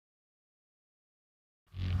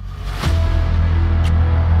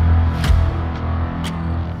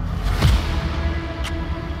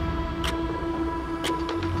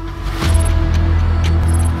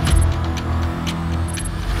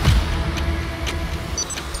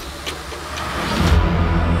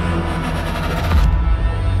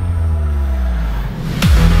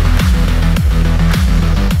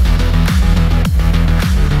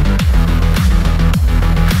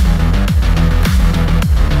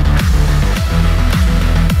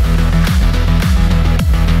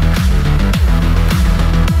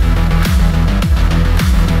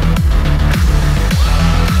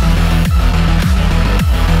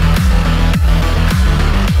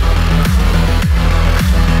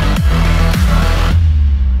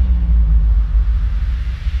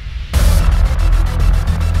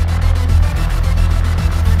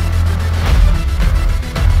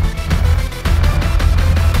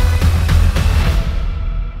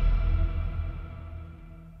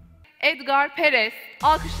Edgar Perez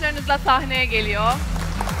alkışlarınızla sahneye geliyor.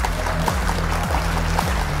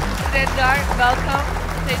 Edgar, welcome.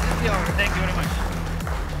 The stage is yours. Thank you very much.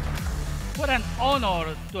 What an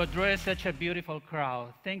honor to address such a beautiful crowd.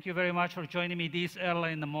 Thank you very much for joining me this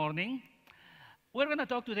early in the morning. We're going to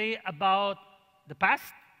talk today about the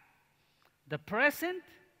past, the present,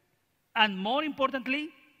 and more importantly,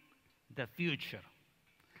 the future.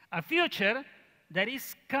 A future that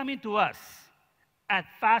is coming to us at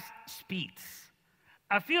fast speeds.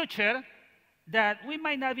 A future that we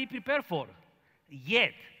might not be prepared for.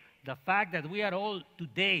 Yet, the fact that we are all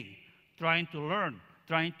today trying to learn,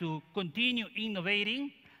 trying to continue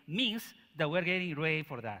innovating, means that we're getting ready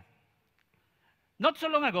for that. Not so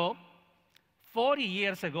long ago, 40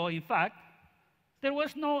 years ago, in fact, there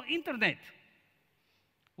was no internet.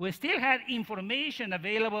 We still had information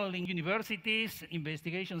available in universities,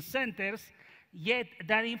 investigation centers, yet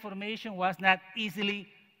that information was not easily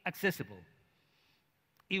accessible.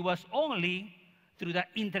 It was only through the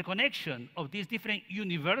interconnection of these different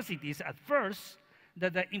universities at first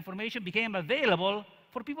that the information became available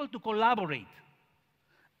for people to collaborate.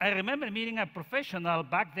 I remember meeting a professional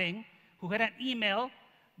back then who had an email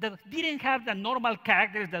that didn't have the normal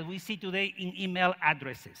characters that we see today in email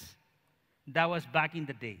addresses. That was back in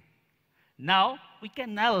the day. Now, we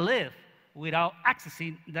cannot live without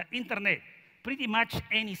accessing the internet pretty much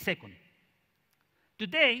any second.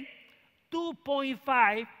 Today,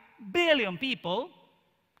 2.5 billion people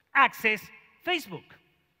access Facebook.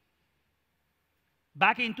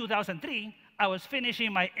 Back in 2003, I was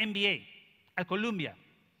finishing my MBA at Columbia.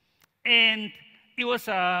 And it was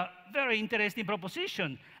a very interesting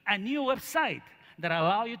proposition, a new website that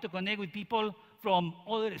allowed you to connect with people from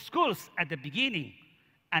other schools at the beginning,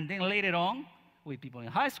 and then later on with people in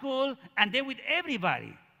high school, and then with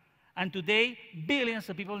everybody. And today, billions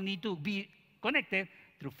of people need to be connected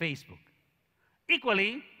through Facebook.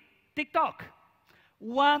 Equally, TikTok.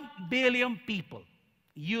 1 billion people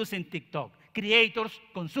using TikTok, creators,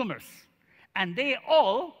 consumers. And they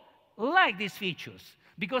all like these features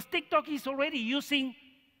because TikTok is already using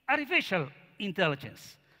artificial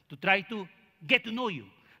intelligence to try to get to know you,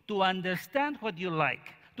 to understand what you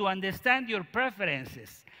like, to understand your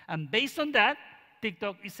preferences. And based on that,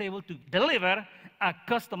 TikTok is able to deliver a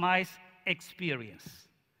customized experience.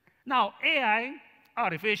 Now, AI,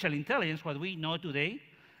 artificial intelligence, what we know today,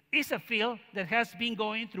 is a field that has been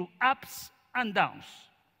going through ups and downs.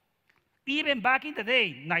 Even back in the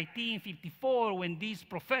day, 1954, when these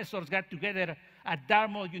professors got together at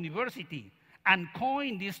Dartmouth University and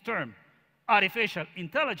coined this term, artificial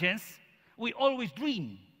intelligence, we always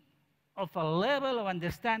dream of a level of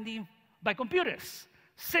understanding by computers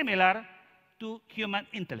similar to human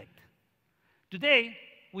intellect. Today,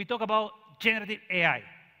 we talk about generative AI,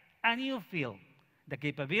 a new field, the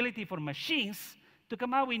capability for machines to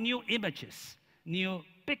come out with new images, new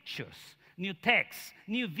pictures, new texts,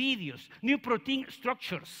 new videos, new protein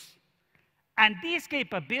structures. And this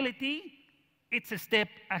capability, it's a step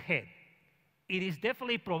ahead. It is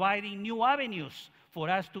definitely providing new avenues for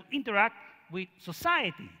us to interact with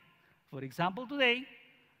society. For example, today,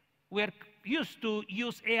 we're used to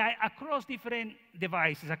use AI across different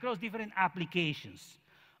devices, across different applications.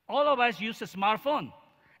 All of us use a smartphone,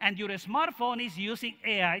 and your smartphone is using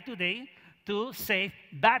AI today to save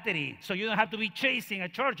battery, so you don't have to be chasing a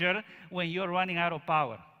charger when you're running out of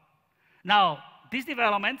power. Now, these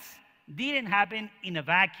developments didn't happen in a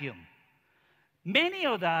vacuum. Many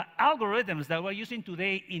of the algorithms that we're using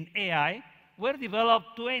today in AI were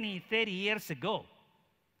developed 20, 30 years ago.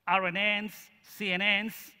 RNNs,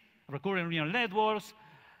 CNNs, recurrent neural networks,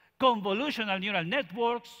 convolutional neural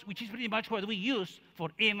networks, which is pretty much what we use for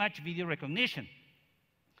image video recognition.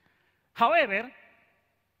 However,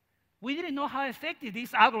 we didn't know how effective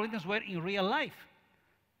these algorithms were in real life.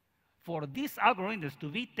 For these algorithms to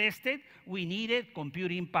be tested, we needed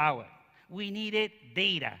computing power. We needed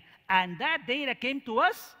data. And that data came to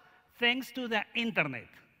us thanks to the internet.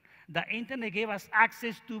 The internet gave us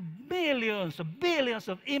access to billions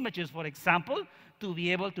of images, for example, to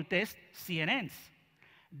be able to test CNNs.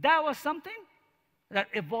 That was something that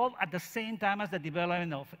evolved at the same time as the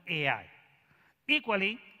development of AI.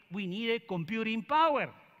 Equally, we needed computing power.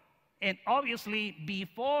 And obviously,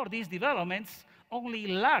 before these developments, only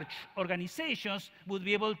large organizations would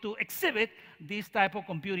be able to exhibit this type of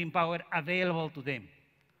computing power available to them.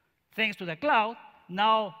 Thanks to the cloud,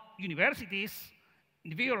 now universities,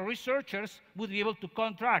 individual researchers would be able to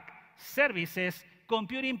contract services,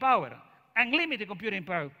 computing power, unlimited computing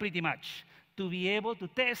power pretty much, to be able to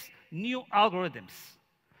test new algorithms.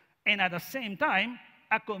 And at the same time,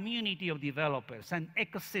 a community of developers, an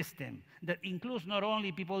ecosystem that includes not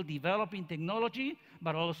only people developing technology,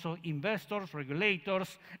 but also investors,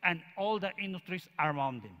 regulators, and all the industries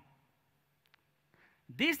around them.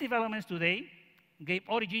 These developments today gave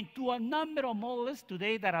origin to a number of models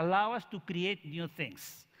today that allow us to create new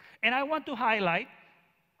things. And I want to highlight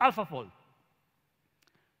AlphaFold.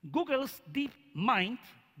 Google's DeepMind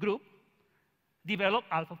group developed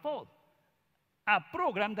AlphaFold, a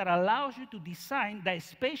program that allows you to design the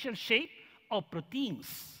spatial shape of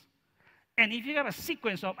proteins. And if you have a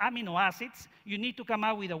sequence of amino acids, you need to come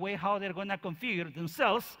up with a way how they're going to configure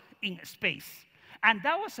themselves in space. And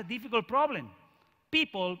that was a difficult problem.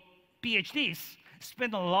 People, PhDs,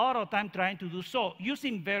 spend a lot of time trying to do so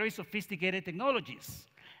using very sophisticated technologies.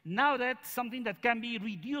 Now that's something that can be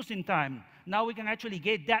reduced in time. Now we can actually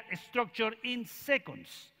get that structure in seconds.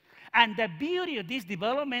 And the beauty of this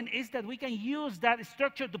development is that we can use that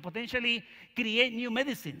structure to potentially create new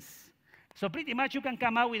medicines. So pretty much you can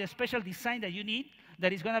come out with a special design that you need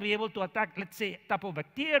that is going to be able to attack, let's say, a type of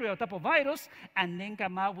bacteria or type of virus, and then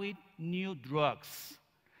come out with new drugs.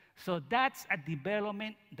 So that's a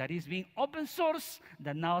development that is being open source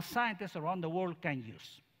that now scientists around the world can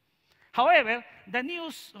use. However, the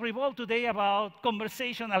news revolved today about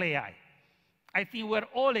conversational AI. I think we're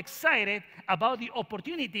all excited about the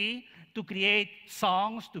opportunity to create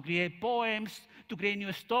songs, to create poems, to create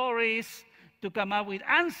new stories, to come up with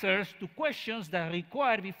answers to questions that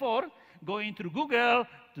required before going through Google,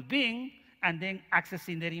 to Bing, and then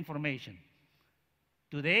accessing their information.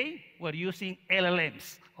 Today, we're using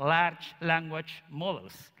LLMs, large language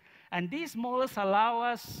models. And these models allow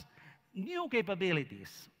us new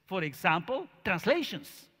capabilities. For example,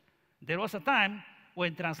 translations. There was a time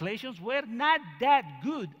when translations were not that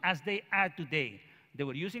good as they are today. They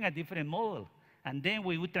were using a different model. And then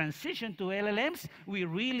when we transitioned to LLMs, we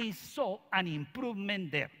really saw an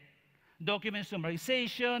improvement there. Document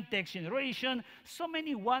summarization, text generation, so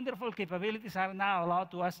many wonderful capabilities are now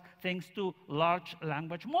allowed to us thanks to large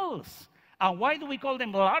language models. And why do we call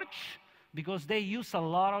them large? Because they use a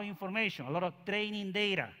lot of information, a lot of training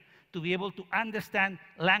data to be able to understand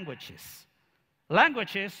languages.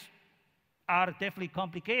 Languages are definitely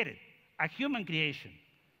complicated, a human creation.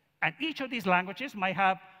 And each of these languages might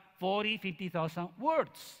have 40, 50,000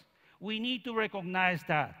 words. We need to recognize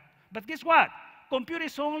that. But guess what?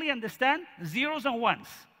 Computers only understand zeros and ones.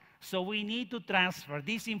 So we need to transfer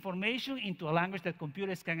this information into a language that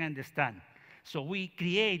computers can understand. So we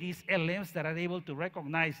create these LLMs that are able to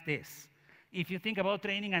recognize this. If you think about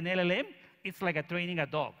training an LLM, it's like training a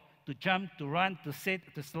dog, to jump, to run, to sit,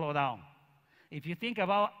 to slow down. If you think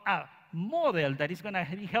about a model that is going to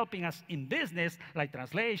be helping us in business, like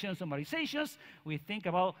translations, summarizations, we think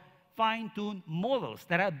about fine-tuned models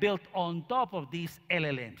that are built on top of these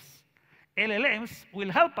LLMs. LLMs will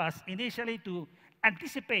help us initially to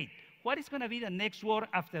anticipate what is going to be the next word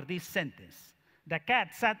after this sentence. The cat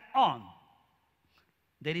sat on.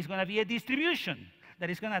 There is going to be a distribution that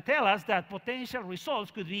is going to tell us that potential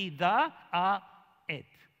results could be the, it.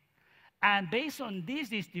 And based on these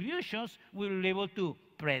distributions, we will be able to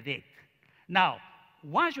predict. Now,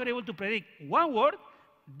 once you're able to predict one word,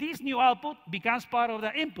 this new output becomes part of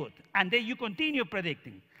the input, and then you continue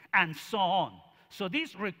predicting, and so on. So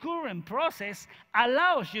this recurrent process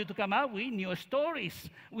allows you to come up with new stories,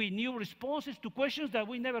 with new responses to questions that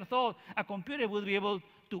we never thought a computer would be able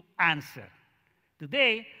to answer.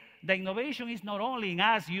 Today, the innovation is not only in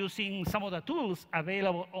us using some of the tools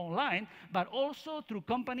available online, but also through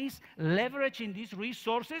companies leveraging these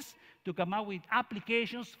resources to come up with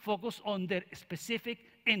applications focused on their specific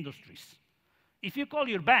industries. If you call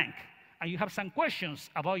your bank and you have some questions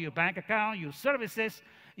about your bank account, your services,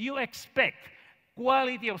 you expect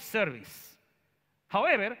quality of service.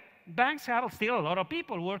 However, banks have still a lot of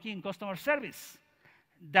people working in customer service.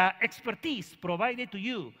 The expertise provided to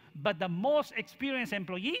you, but the most experienced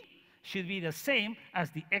employee should be the same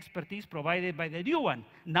as the expertise provided by the new one,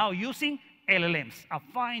 now using LLMs, a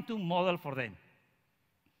fine-tuned model for them.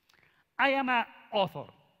 I am an author.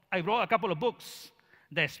 I wrote a couple of books,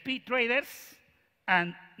 The Speed Traders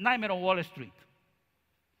and Nightmare on Wall Street.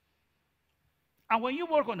 And when you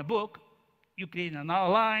work on a book, you create an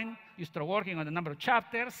outline, you start working on a number of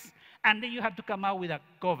chapters, and then you have to come out with a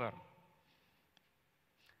cover.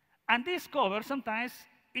 And this cover, sometimes,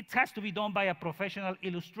 it has to be done by a professional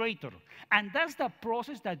illustrator. And that's the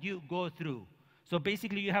process that you go through. So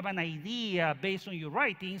basically, you have an idea based on your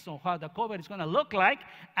writings on how the cover is going to look like,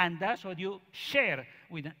 and that's what you share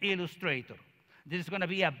with an illustrator. This is going to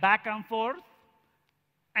be a back and forth,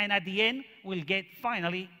 and at the end, we'll get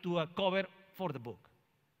finally to a cover for the book.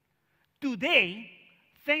 Today,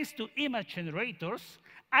 thanks to image generators,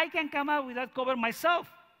 I can come up with that cover myself.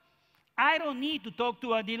 I don't need to talk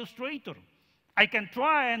to an illustrator. I can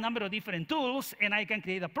try a number of different tools, and I can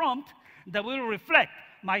create a prompt that will reflect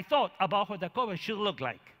my thought about what the cover should look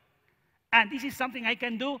like. And this is something I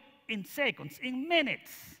can do in seconds, in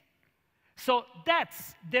minutes. So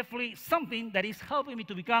that's definitely something that is helping me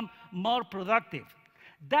to become more productive.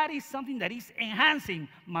 That is something that is enhancing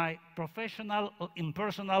my professional or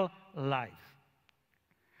impersonal life.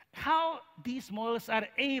 How these models are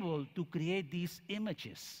able to create these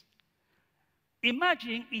images.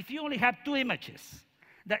 Imagine if you only have two images,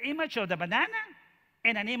 the image of the banana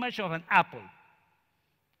and an image of an apple.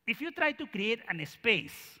 If you try to create a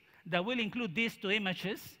space that will include these two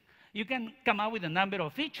images, you can come up with a number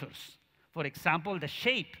of features. For example, the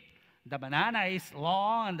shape. The banana is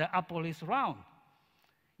long and the apple is round.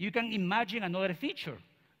 You can imagine another feature,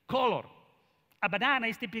 color. A banana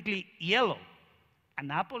is typically yellow. An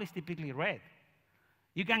apple is typically red.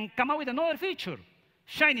 You can come up with another feature,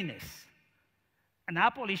 shininess. An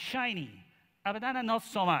apple is shiny, a banana not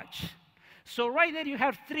so much. So right there you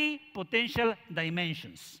have three potential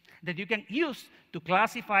dimensions that you can use to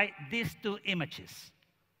classify these two images.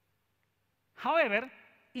 However,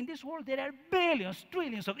 in this world there are billions,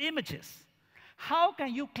 trillions of images. How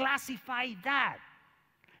can you classify that?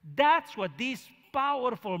 That's what these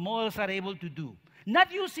powerful models are able to do.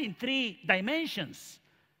 Not using 3 dimensions,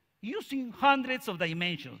 using hundreds of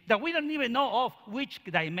dimensions that we don't even know of which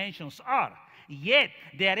dimensions are. Yet,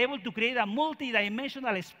 they are able to create a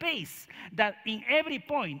multi-dimensional space that in every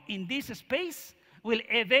point in this space will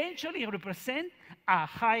eventually represent a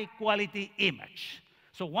high-quality image.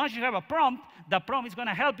 So once you have a prompt, the prompt is going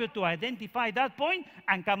to help you to identify that point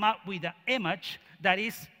and come up with an image that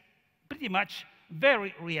is pretty much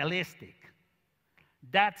very realistic.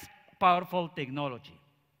 That's powerful technology.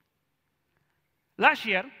 Last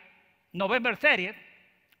year, November 30th,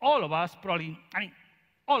 all of us probably,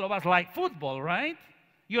 all of us like football, right?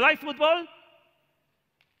 You like football?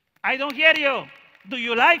 I don't hear you. Do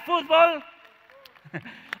you like football?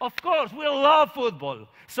 Of course, we love football.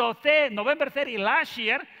 So November 30 last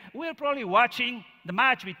year, we were probably watching the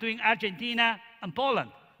match between Argentina and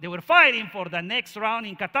Poland. They were fighting for the next round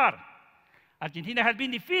in Qatar. Argentina had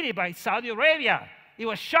been defeated by Saudi Arabia. It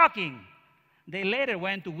was shocking. They later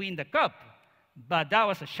went to win the cup, but that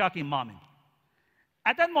was a shocking moment.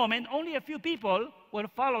 At that moment, only a few people were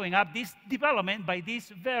following up this development by this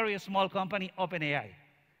very small company, OpenAI.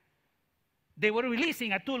 They were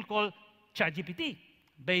releasing a tool called ChatGPT,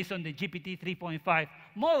 based on the GPT 3.5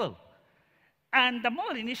 model. And the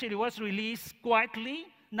model initially was released quietly.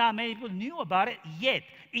 Not many people knew about it, yet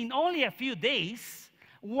in only a few days,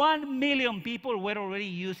 1 million people were already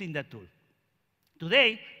using the tool.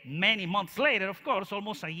 Today, many months later, of course,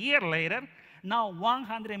 almost a year later, now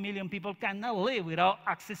 100 million people cannot live without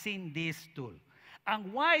accessing this tool.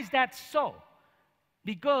 And why is that so?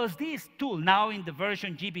 Because this tool, now in the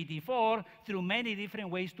version GPT-4, through many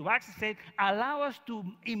different ways to access it, allow us to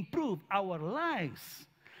improve our lives,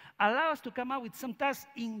 allow us to come up with some tasks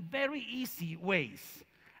in very easy ways.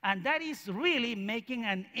 And that is really making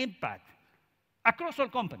an impact across all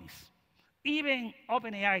companies. Even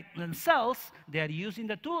OpenAI themselves, they are using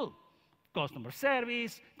the tool. Customer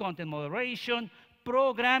service, content moderation,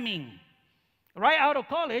 programming. Right out of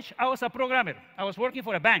college, I was a programmer. I was working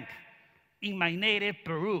for a bank in my native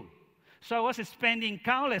Peru. So I was spending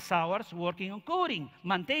countless hours working on coding,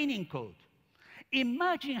 maintaining code.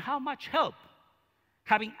 Imagine how much help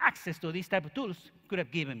having access to these type of tools could have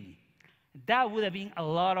given me. That would have been a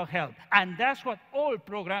lot of help. And that's what all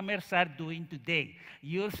programmers are doing today,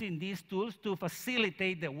 using these tools to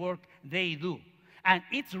facilitate the work they do. And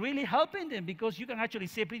it's really helping them because you can actually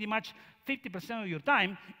save pretty much 50% of your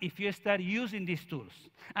time if you start using these tools.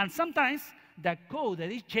 And sometimes the code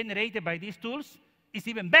that is generated by these tools is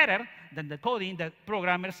even better than the coding that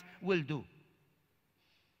programmers will do.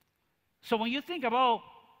 So when you think about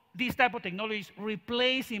these type of technologies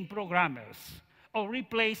replacing programmers or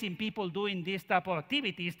replacing people doing these type of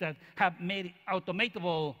activities that have made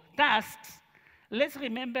automatable tasks, let's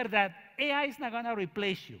remember that AI is not going to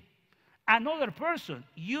replace you. Another person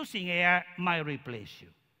using AI might replace you.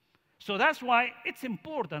 So that's why it's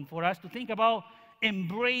important for us to think about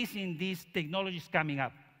embracing these technologies coming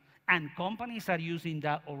up. And companies are using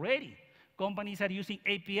that already. Companies are using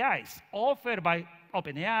APIs offered by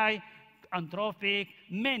OpenAI, Anthropic,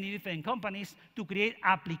 many different companies to create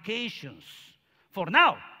applications for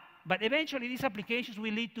now. But eventually, these applications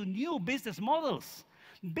will lead to new business models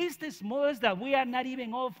that we are not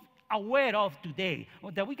even aware of today,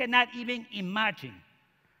 or that we cannot even imagine.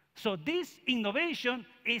 So this innovation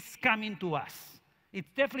is coming to us. It's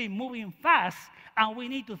definitely moving fast, and we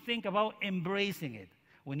need to think about embracing it.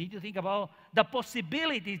 We need to think about the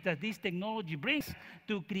possibilities that this technology brings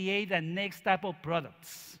to create the next type of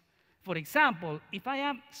products. For example, if I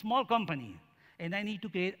am a small company and I need to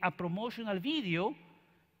create a promotional video,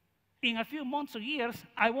 in a few months or years,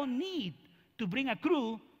 I won't need to bring a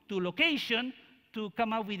crew to location to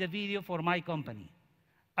come up with a video for my company.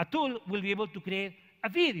 A tool will be able to create a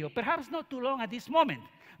video, perhaps not too long at this moment,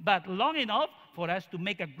 but long enough for us to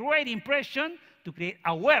make a great impression to create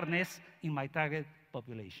awareness in my target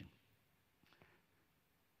population.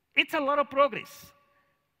 It's a lot of progress.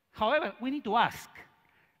 However, we need to ask,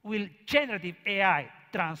 will generative AI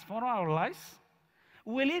transform our lives?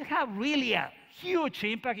 Will it have really a huge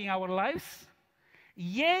impact in our lives?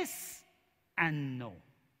 Yes and no.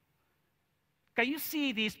 Can you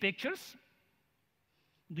see these pictures?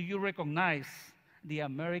 Do you recognize the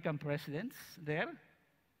American presidents there?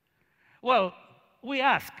 Well, we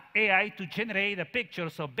asked AI to generate the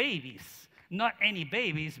pictures of babies. Not any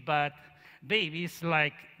babies, but babies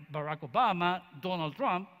like Barack Obama, Donald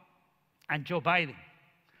Trump, and Joe Biden.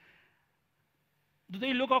 Do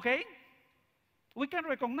they look okay? We can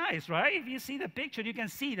recognize, right? If you see the picture, you can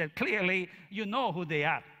see that clearly you know who they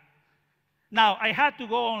are. Now, I had to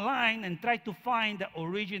go online and try to find the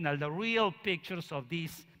original, the real pictures of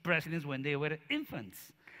these presidents when they were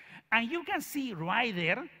infants. And you can see right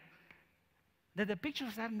there that the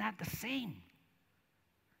pictures are not the same.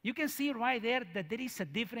 You can see right there that there is a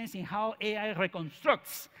difference in how AI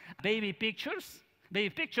reconstructs baby pictures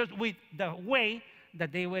with the way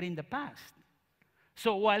that they were in the past.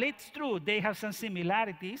 So while it's true they have some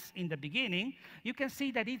similarities in the beginning, you can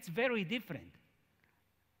see that it's very different.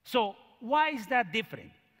 So why is that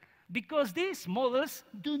different? Because these models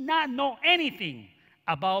do not know anything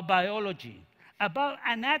about biology, about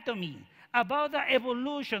anatomy, about the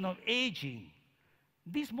evolution of aging.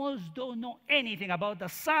 These models don't know anything about the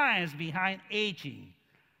science behind aging.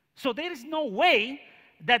 So there is no way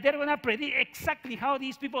that they're going to predict exactly how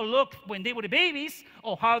these people look when they were babies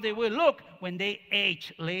or how they will look when they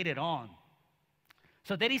age later on.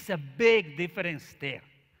 So there is a big difference there.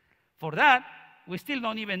 For that, we still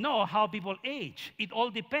don't even know how people age. It all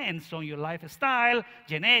depends on your lifestyle,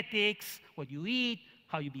 genetics, what you eat,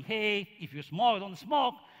 how you behave, if you smoke or don't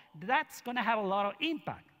smoke. That's going to have a lot of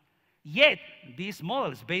impact. Yet, these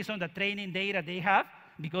models, based on the training data they have,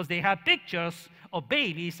 because they have pictures of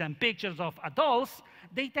babies and pictures of adults,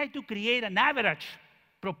 they try to create an average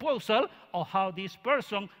proposal of how this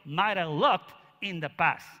person might have looked in the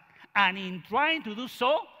past. And in trying to do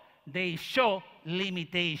so, they show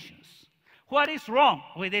limitations. What is wrong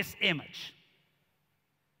with this image?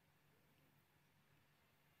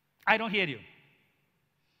 I don't hear you.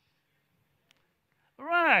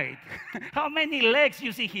 Right. How many legs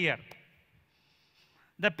you see here?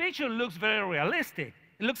 The picture looks very realistic.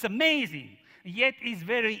 It looks amazing. Yet it's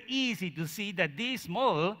very easy to see that this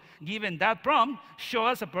model, given that prompt,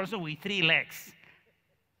 shows a person with 3 legs.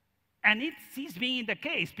 And it seems being the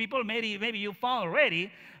case. People, maybe you found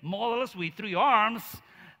already, models with 3 arms,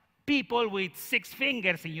 people with 6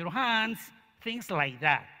 fingers in your hands, things like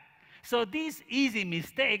that. So these easy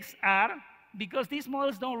mistakes are because these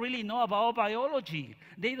models don't really know about biology.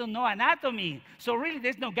 They don't know anatomy. So really,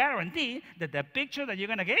 there's no guarantee that the picture that you're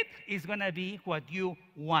going to get is going to be what you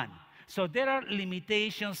want. So there are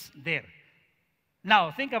limitations there.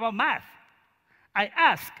 Now, think about math. I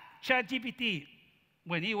asked ChatGPT,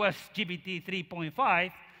 when it was GPT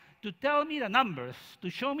 3.5, to tell me the numbers, to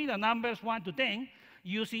show me the numbers 1 to 10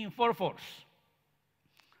 using 4 fours.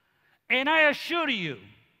 And I assure you,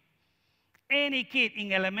 any kid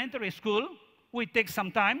in elementary school will take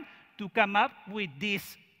some time to come up with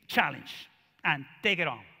this challenge and take it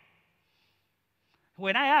on.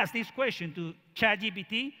 When I asked this question to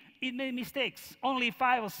ChatGPT, it made mistakes. Only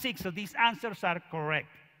 5 or 6 of these answers are correct.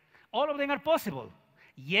 All of them are possible,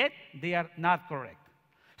 yet they are not correct.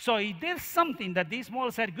 So if there's something that these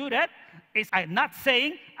models are good at, I'm not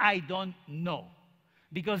saying I don't know.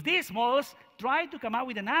 Because these models try to come up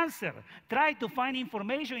with an answer, try to find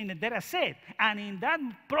information in the data set, and in that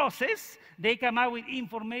process, they come up with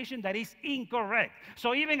information that is incorrect.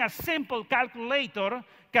 So even a simple calculator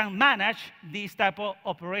can manage these type of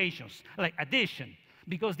operations, like addition,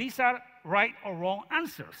 because these are right or wrong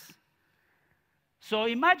answers. So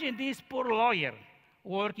imagine this poor lawyer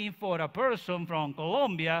working for a person from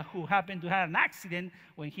Colombia who happened to have an accident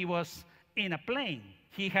when he was in a plane.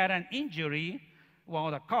 He had an injury.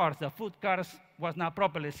 One of the cars, the food cars, was not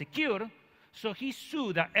properly secured, so he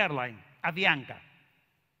sued the airline, Avianca.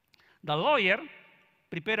 The lawyer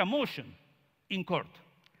prepared a motion in court.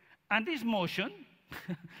 And this motion,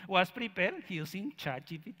 was prepared using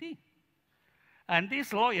ChatGPT. And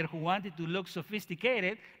this lawyer who wanted to look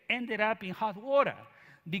sophisticated ended up in hot water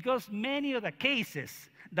because many of the cases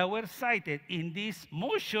that were cited in this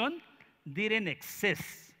motion didn't exist.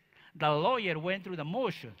 The lawyer went through the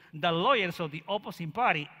motion. The lawyers of the opposing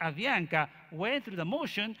party, Avianca, went through the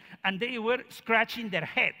motion, and they were scratching their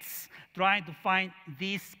heads trying to find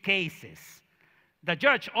these cases. The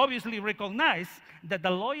judge obviously recognized that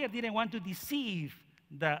the lawyer didn't want to deceive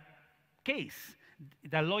the case.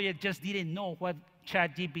 The lawyer just didn't know what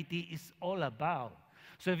ChatGPT is all about.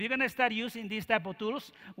 So if you're going to start using these type of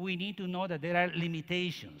tools, we need to know that there are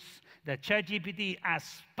limitations. That ChatGPT, as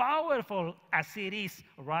powerful as it is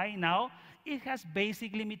right now, it has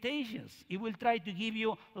basic limitations. It will try to give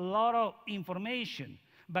you a lot of information,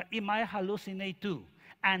 but it might hallucinate too.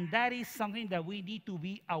 And that is something that we need to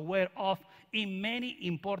be aware of in many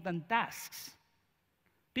important tasks.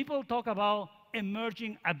 People talk about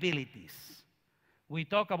emerging abilities. We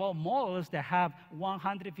talk about models that have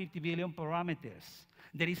 150 billion parameters.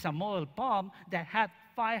 There is a model POM that had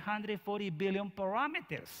 540 billion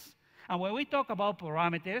parameters. And when we talk about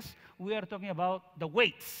parameters, we are talking about the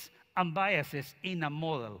weights and biases in a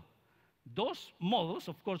model. Those models,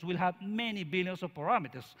 of course, will have many billions of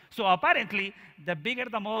parameters. So apparently, the bigger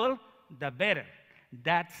the model, the better.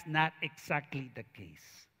 That's not exactly the case.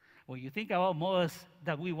 When you think about models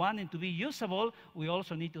that we want them to be usable, we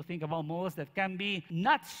also need to think about models that can be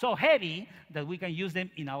not so heavy that we can use them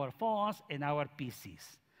in our phones and our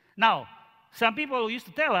PCs. Now, some people used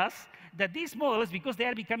to tell us that these models, because they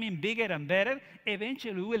are becoming bigger and better,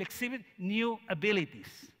 eventually will exhibit new abilities.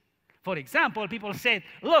 For example, people said,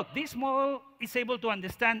 look, this model is able to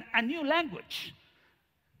understand a new language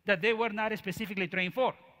that they were not specifically trained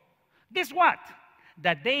for. Guess what?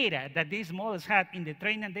 The data that these models had in the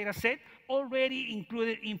training data set already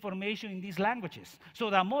included information in these languages. So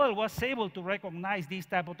the model was able to recognize these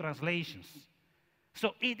type of translations.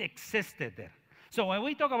 So it existed there. So when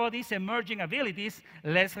we talk about these emerging abilities,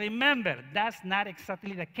 let's remember that's not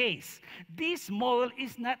exactly the case. This model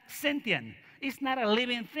is not sentient. It's not a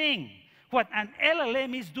living thing. What an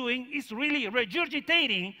LLM is doing is really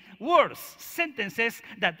regurgitating words, sentences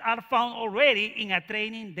that are found already in a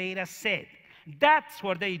training data set. That's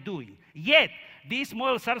what they're doing. Yet, these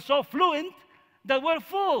models are so fluent that we're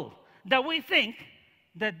fooled, that we think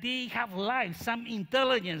that they have life, some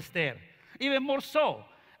intelligence there. Even more so,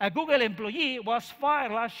 a Google employee was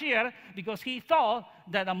fired last year because he thought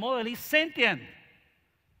that the model is sentient.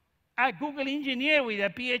 A Google engineer with a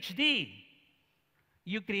PhD.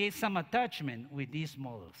 You create some attachment with these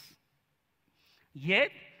models.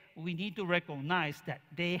 Yet, we need to recognize that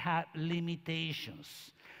they have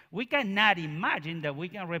limitations. We cannot imagine that we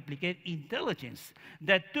can replicate intelligence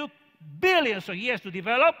that took billions of years to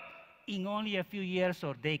develop in only a few years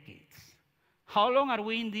or decades. How long are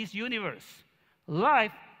we in this universe?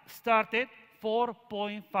 Life started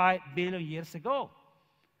 4.5 billion years ago.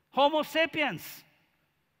 Homo sapiens,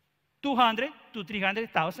 200 to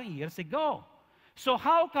 300,000 years ago. So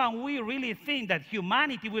how can we really think that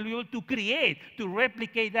humanity will be able to create, to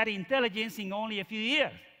replicate that intelligence in only a few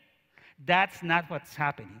years? That's not what's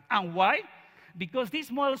happening. And why? Because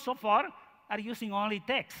these models so far are using only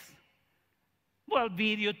text. Well,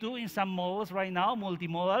 video too in some models right now,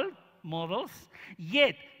 multimodal models.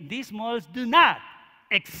 Yet, these models do not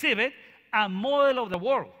exhibit a model of the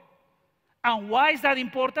world. And why is that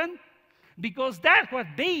important? Because that's what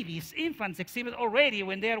babies, infants exhibit already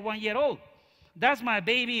when they are 1 year old. That's my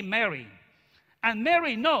baby, Mary. And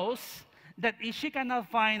Mary knows that if she cannot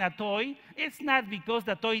find a toy, it's not because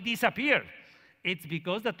the toy disappeared. It's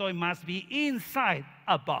because the toy must be inside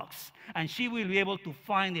a box, and she will be able to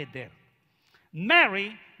find it there.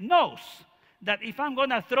 Mary knows that if I'm going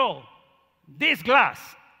to throw this glass,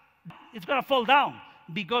 it's going to fall down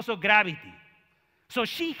because of gravity. So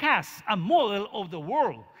she has a model of the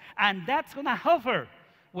world, and that's going to help her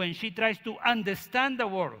when she tries to understand the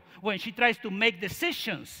world, when she tries to make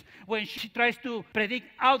decisions, when she tries to predict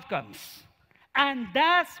outcomes. And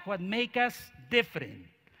that's what makes us different.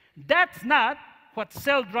 That's not what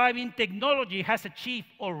self-driving technology has achieved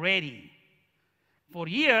already. For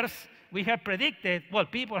years, we have predicted, well,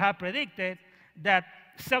 people have predicted that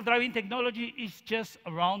self-driving technology is just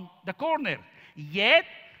around the corner. Yet,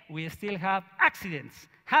 we still have accidents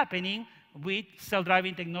happening with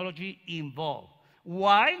self-driving technology involved.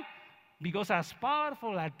 Why? Because as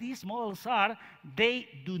powerful as these models are, they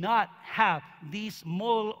do not have this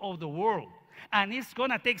model of the world. And it's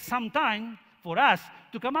going to take some time for us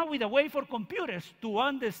to come up with a way for computers to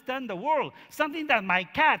understand the world, something that my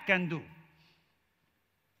cat can do,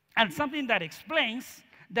 and something that explains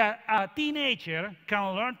that a teenager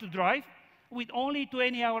can learn to drive with only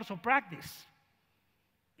 20 hours of practice.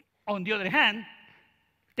 On the other hand,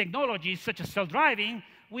 technologies such as self-driving,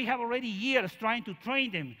 we have already years trying to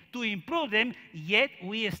train them, to improve them, yet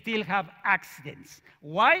we still have accidents.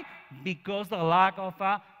 Why? Because the lack of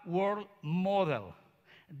a world model.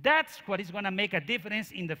 That's what is going to make a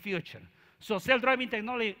difference in the future. So self-driving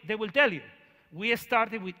technology, they will tell you, we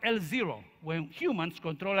started with L0, when humans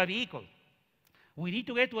control a vehicle. We need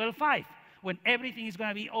to get to L5, when everything is going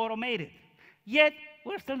to be automated. Yet,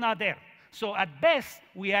 we're still not there. So at best,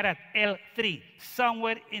 we are at L3,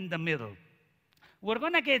 somewhere in the middle. We're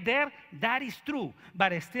going to get there, that is true,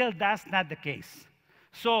 but still that's not the case.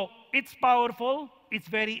 So it's powerful, it's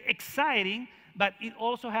very exciting, but it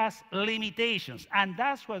also has limitations, and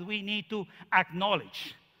that's what we need to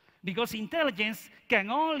acknowledge. Because intelligence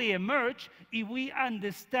can only emerge if we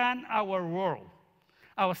understand our world.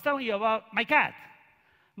 I was telling you about my cat.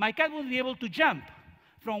 My cat would be able to jump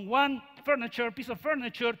from one piece of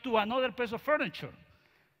furniture to another piece of furniture.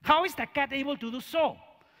 How is the cat able to do so?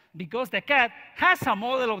 Because the cat has a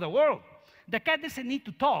model of the world. The cat doesn't need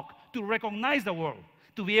to talk to recognize the world,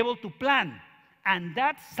 to be able to plan. And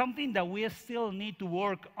that's something that we still need to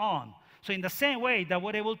work on. So in the same way that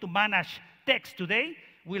we're able to manage text today,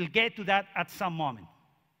 we'll get to that at some moment.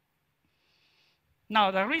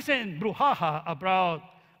 Now, the recent brouhaha about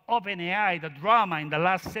OpenAI, the drama in the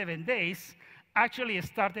last 7 days, actually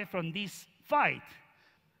started from this fight.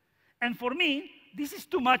 And for me, this is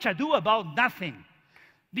too much ado about nothing.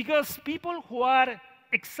 Because people who are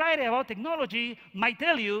excited about technology might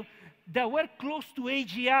tell you that we're close to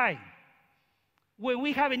AGI, when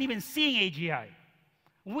we haven't even seen AGI.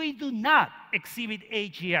 We do not exhibit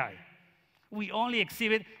AGI. We only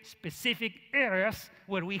exhibit specific areas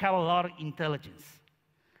where we have a lot of intelligence.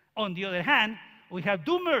 On the other hand, we have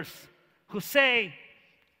doomers who say,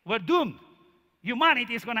 we're doomed.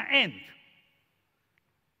 Humanity is going to end.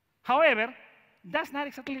 However, that's not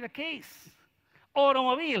exactly the case.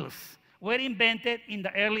 Automobiles were invented in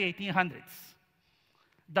the early 1800s.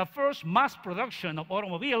 The first mass production of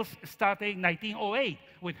automobiles started in 1908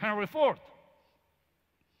 with Henry Ford.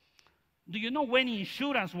 Do you know when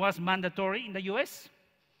insurance was mandatory in the US?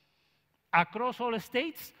 Across all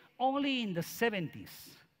states, only in the 70s.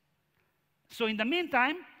 So in the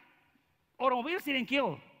meantime, automobiles didn't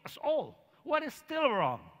kill us all. What is still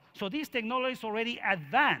wrong? So these technologies already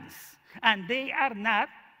advanced, and they are not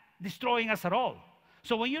destroying us at all.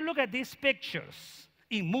 So when you look at these pictures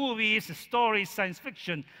in movies, stories, science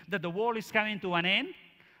fiction, that the world is coming to an end,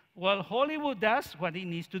 well, Hollywood does what it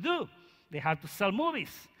needs to do. They have to sell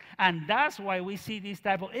movies. And that's why we see these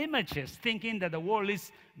type of images, thinking that the world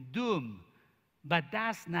is doomed. But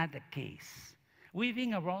that's not the case. We've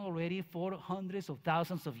been around already for hundreds of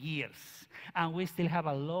thousands of years, and we still have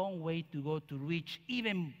a long way to go to reach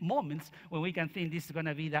even moments when we can think this is going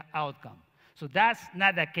to be the outcome. So that's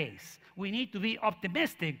not the case. We need to be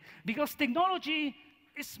optimistic because technology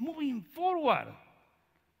is moving forward.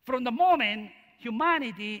 From the moment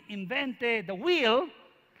humanity invented the wheel,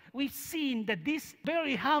 we've seen that this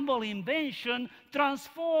very humble invention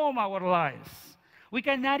transformed our lives. We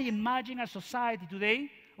cannot imagine a society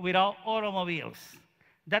today without automobiles.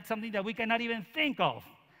 That's something that we cannot even think of.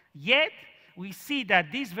 Yet, we see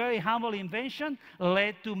that this very humble invention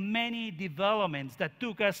led to many developments that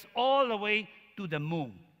took us all the way to the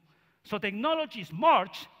moon. So technology's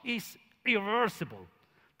march is irreversible,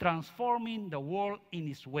 transforming the world in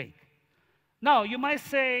its wake. Now, you might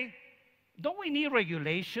say, don't we need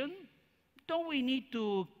regulation? Don't we need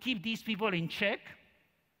to keep these people in check?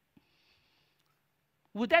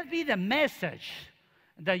 Would that be the message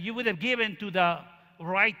that you would have given to the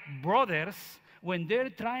Wright brothers when they're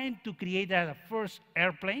trying to create the first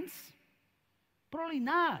airplanes? Probably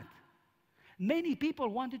not. Many people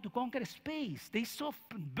wanted to conquer space. They saw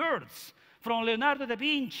birds from Leonardo da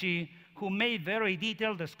Vinci, who made very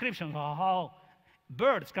detailed descriptions of how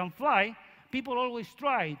birds can fly. People always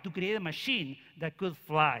try to create a machine that could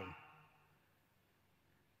fly.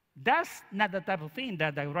 That's not the type of thing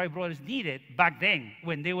that the Wright brothers needed back then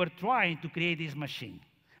when they were trying to create this machine.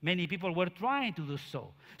 Many people were trying to do so.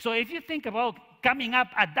 So if you think about coming up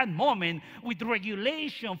at that moment with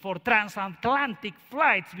regulation for transatlantic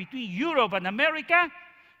flights between Europe and America,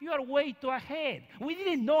 you are way too ahead. We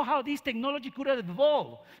didn't know how this technology could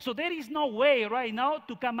evolve. So there is no way right now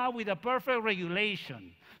to come up with a perfect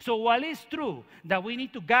regulation. So while it's true that we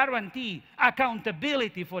need to guarantee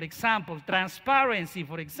accountability, for example, transparency,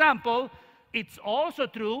 for example, it's also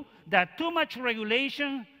true that too much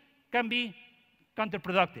regulation can be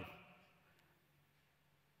counterproductive.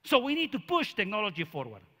 So we need to push technology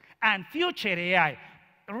forward. And future AI,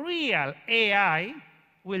 real AI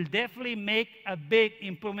will definitely make a big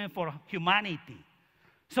improvement for humanity.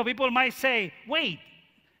 So people might say, wait,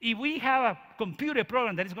 if we have a computer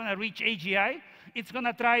program that is going to reach AGI, it's going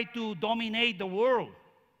to try to dominate the world.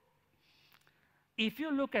 If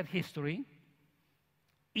you look at history,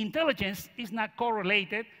 intelligence is not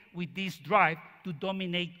correlated with this drive to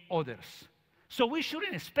dominate others. So we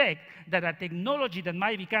shouldn't expect that a technology that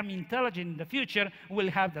might become intelligent in the future will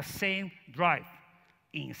have the same drive.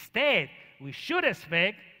 Instead, we should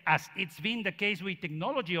expect, as it's been the case with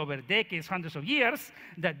technology over decades, hundreds of years,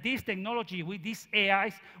 that this technology with these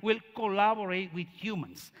AIs will collaborate with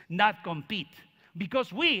humans, not compete.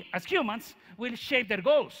 Because we, as humans, will shape their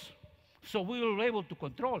goals. So we will be able to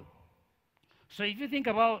control. So if you think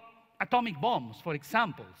about atomic bombs, for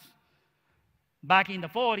example, back in the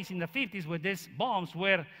 40s, in the 50s, where these bombs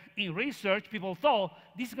were in research, people thought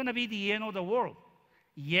this is going to be the end of the world.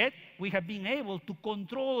 Yet, we have been able to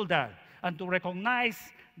control that and to recognize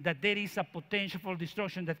that there is a potential for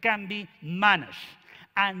destruction that can be managed.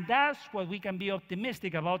 And that's what we can be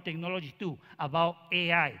optimistic about technology too, about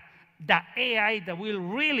AI. The AI that will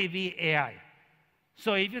really be AI.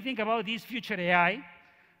 So if you think about this future AI,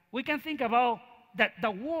 we can think about that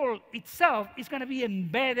the world itself is going to be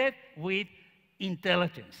embedded with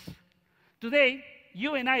intelligence. Today,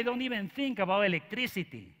 you and I don't even think about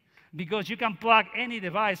electricity because you can plug any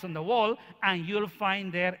device on the wall and you'll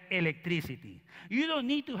find there electricity. You don't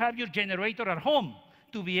need to have your generator at home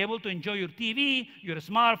to be able to enjoy your TV, your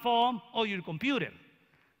smartphone, or your computer.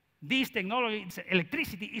 This technology,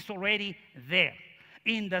 electricity, is already there.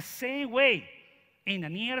 In the same way, in the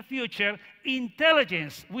near future,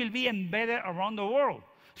 intelligence will be embedded around the world.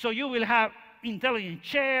 So you will have intelligent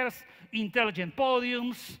chairs, intelligent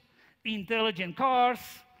podiums, intelligent cars,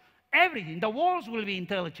 everything. The walls will be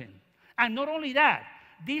intelligent. And not only that,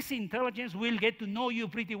 this intelligence will get to know you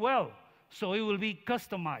pretty well. So it will be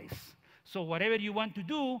customized. So whatever you want to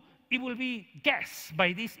do, it will be guessed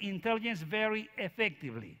by this intelligence very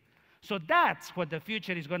effectively. So that's what the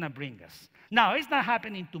future is going to bring us. Now, it's not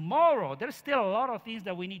happening tomorrow. There's still a lot of things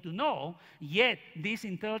that we need to know, yet this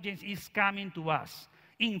intelligence is coming to us.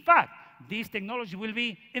 In fact, this technology will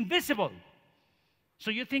be invisible. So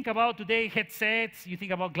you think about today headsets, you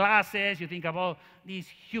think about glasses, you think about this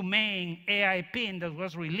humane AI pin that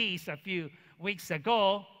was released a few weeks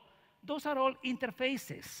ago. Those are all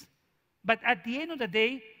interfaces. But at the end of the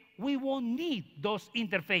day, we won't need those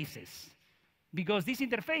interfaces because these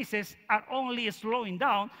interfaces are only slowing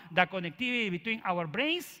down the connectivity between our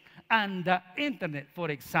brains and the internet, for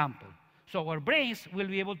example. So our brains will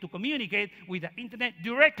be able to communicate with the internet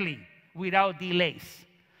directly without delays.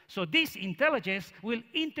 So this intelligence will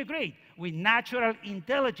integrate with natural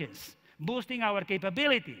intelligence, boosting our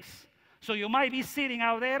capabilities. So you might be sitting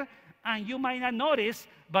out there and you might not notice,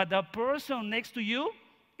 but the person next to you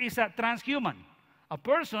is a transhuman, a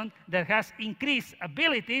person that has increased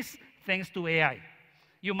abilities thanks to AI.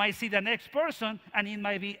 You might see the next person and it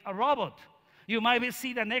might be a robot. You might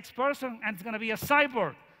see the next person and it's going to be a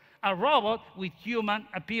cyborg, a robot with human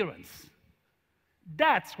appearance.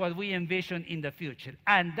 That's what we envision in the future.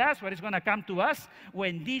 And that's what is going to come to us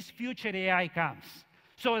when this future AI comes.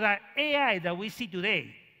 So that AI that we see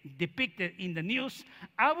today depicted in the news,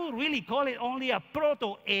 I would really call it only a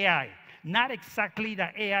proto-AI, not exactly the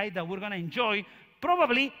AI that we're going to enjoy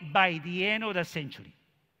probably by the end of the century.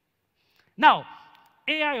 Now,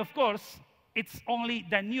 AI, of course, it's only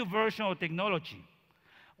the new version of technology.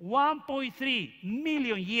 1.3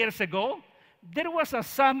 million years ago, there was a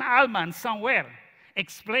Sam Altman somewhere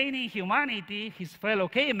explaining humanity, his fellow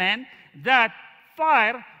cavemen, that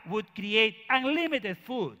fire would create unlimited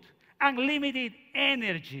food, unlimited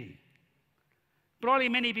energy. Probably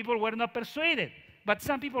many people were not persuaded, but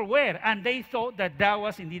some people were, and they thought that that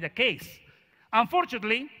was indeed the case.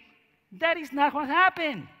 Unfortunately, that is not what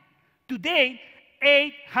happened. Today,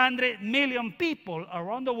 800 million people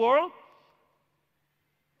around the world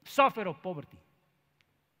suffer of poverty.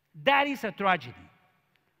 That is a tragedy.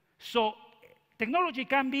 So technology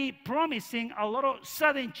can be promising a lot of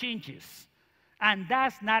sudden changes, and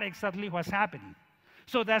that's not exactly what's happening.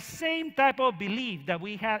 So the same type of belief that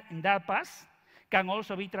we had in that past can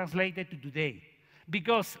also be translated to today.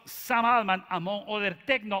 Because Sam Altman, among other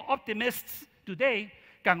techno-optimists today,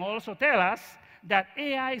 can also tell us that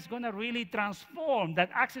AI is going to really transform, that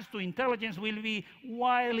access to intelligence will be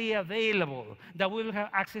widely available, that we will have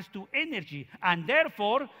access to energy, and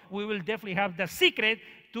therefore, we will definitely have the secret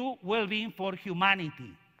to well-being for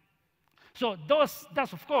humanity. So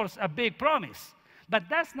that's, of course, a big promise. But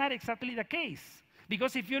that's not exactly the case.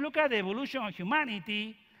 Because if you look at the evolution of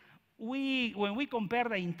humanity, when we compare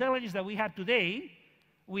the intelligence that we have today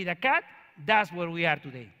With a cat, that's where we are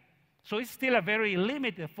today. So it's still a very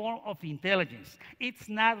limited form of intelligence. It's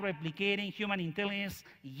not replicating human intelligence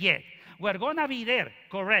yet. We're going to be there,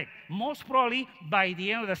 correct, most probably by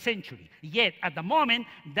the end of the century. Yet, at the moment,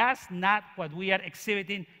 that's not what we are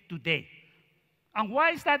exhibiting today. And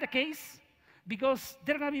why is that the case? Because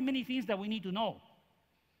there are going to be many things that we need to know.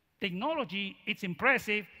 Technology, it's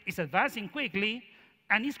impressive, it's advancing quickly,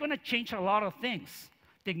 and it's going to change a lot of things.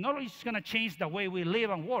 Technology is going to change the way we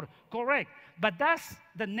live and work, correct. But that's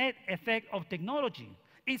the net effect of technology.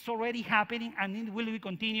 It's already happening, and it will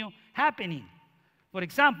continue happening. For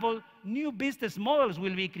example, new business models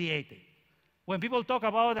will be created. When people talk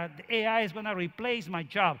about that the AI is going to replace my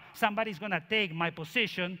job, somebody's going to take my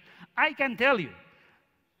position, I can tell you,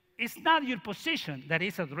 it's not your position that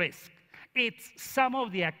is at risk. It's some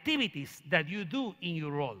of the activities that you do in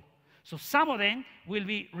your role. So some of them will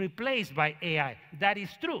be replaced by AI. That is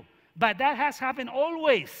true. But that has happened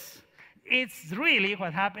always. It's really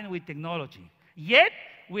what happened with technology. Yet,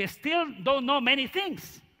 we still don't know many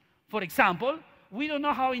things. For example, we don't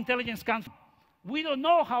know how intelligence comes. We don't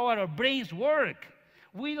know how our brains work.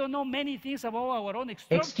 We don't know many things about our own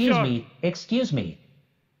structure. Excuse me.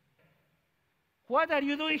 What are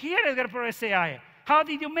you doing here, Edgar Perez AI? How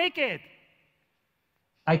did you make it?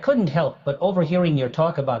 I couldn't help but overhearing your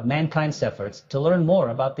talk about mankind's efforts to learn more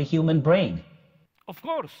about the human brain. Of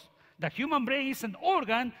course, the human brain is an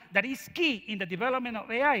organ that is key in the development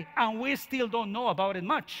of AI, and we still don't know about it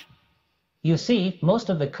much. You see, most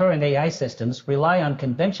of the current AI systems rely on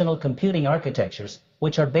conventional computing architectures,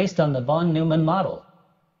 which are based on the von Neumann model.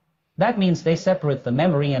 That means they separate the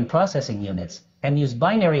memory and processing units, and use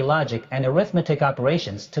binary logic and arithmetic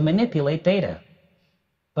operations to manipulate data.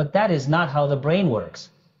 But that is not how the brain works.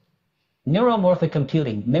 Neuromorphic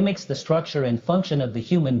computing mimics the structure and function of the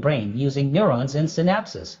human brain using neurons and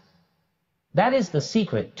synapses. That is the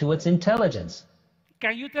secret to its intelligence.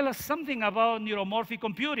 Can you tell us something about neuromorphic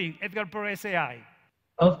computing, Edgar Perez AI?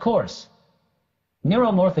 Of course.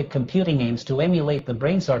 Neuromorphic computing aims to emulate the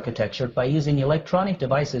brain's architecture by using electronic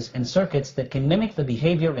devices and circuits that can mimic the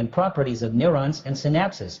behavior and properties of neurons and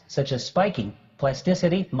synapses, such as spiking,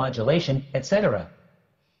 plasticity, modulation, etc.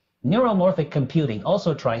 Neuromorphic computing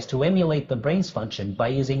also tries to emulate the brain's function by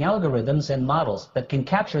using algorithms and models that can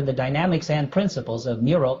capture the dynamics and principles of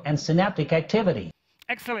neural and synaptic activity.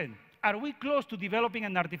 Excellent. Are we close to developing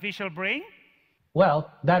an artificial brain?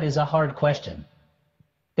 Well, that is a hard question.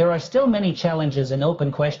 There are still many challenges and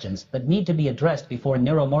open questions that need to be addressed before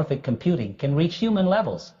neuromorphic computing can reach human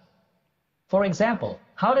levels. For example,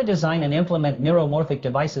 how to design and implement neuromorphic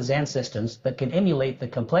devices and systems that can emulate the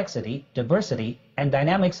complexity, diversity, and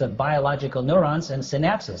dynamics of biological neurons and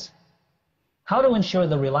synapses. How to ensure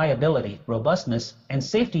the reliability, robustness, and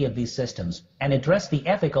safety of these systems, and address the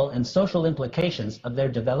ethical and social implications of their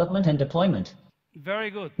development and deployment.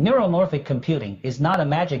 Very good. Neuromorphic computing is not a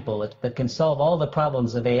magic bullet that can solve all the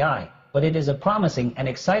problems of AI, but it is a promising and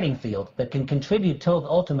exciting field that can contribute to the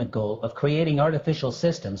ultimate goal of creating artificial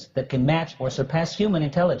systems that can match or surpass human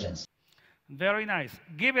intelligence. Very nice.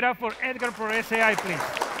 Give it up for Edgar Perez AI, please.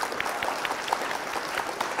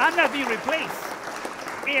 I'm not being replaced.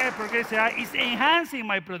 AI Perez AI is enhancing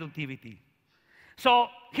my productivity. So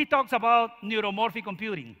he talks about neuromorphic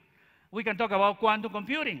computing. We can talk about quantum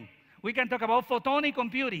computing. We can talk about photonic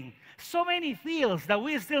computing. So many fields that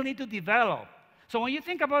we still need to develop. So when you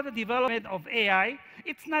think about the development of AI,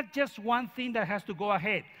 it's not just one thing that has to go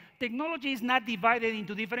ahead. Technology is not divided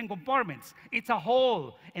into different compartments. It's a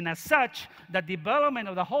whole. And as such, the development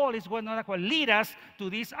of the whole is going to lead us to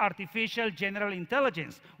this artificial general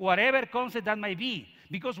intelligence, whatever concept that might be,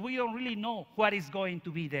 because we don't really know what is going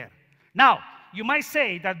to be there. Now, you might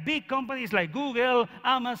say that big companies like Google,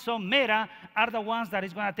 Amazon, Meta are the ones that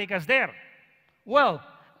is going to take us there. Well,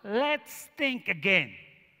 let's think again.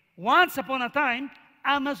 Once upon a time,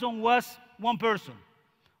 Amazon was one person.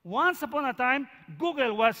 Once upon a time,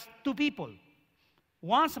 Google was two people.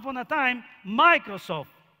 Once upon a time, Microsoft,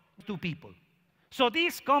 two people. So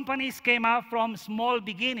these companies came out from small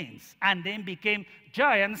beginnings and then became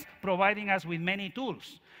giants, providing us with many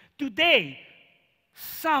tools. Today,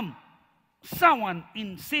 someone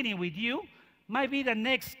sitting with you might be the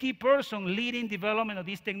next key person leading development of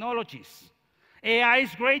these technologies. AI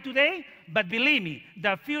is great today, but believe me,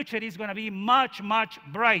 the future is going to be much, much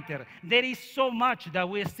brighter. There is so much that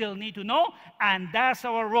we still need to know, and that's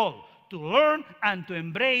our role, to learn and to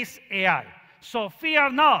embrace AI. So fear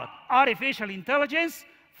not artificial intelligence,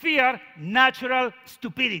 fear natural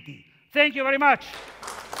stupidity. Thank you very much.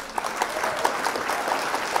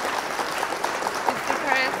 Mr.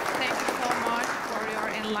 Perez, thank you so much for your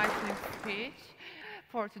enlightening speech.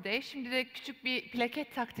 for today. Şimdi de küçük bir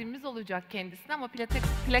plaket takdimimiz olacak kendisine ama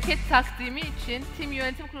plaket takdimi için Tim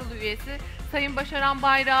Yönetim Kurulu üyesi Sayın Başaran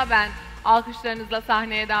Bayrak'ı ben alkışlarınızla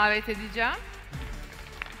sahneye davet edeceğim.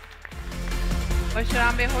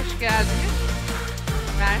 Başaran Bey hoş geldiniz.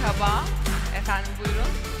 Merhaba. Efendim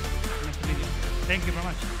buyurun. Thank you very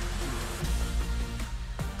much.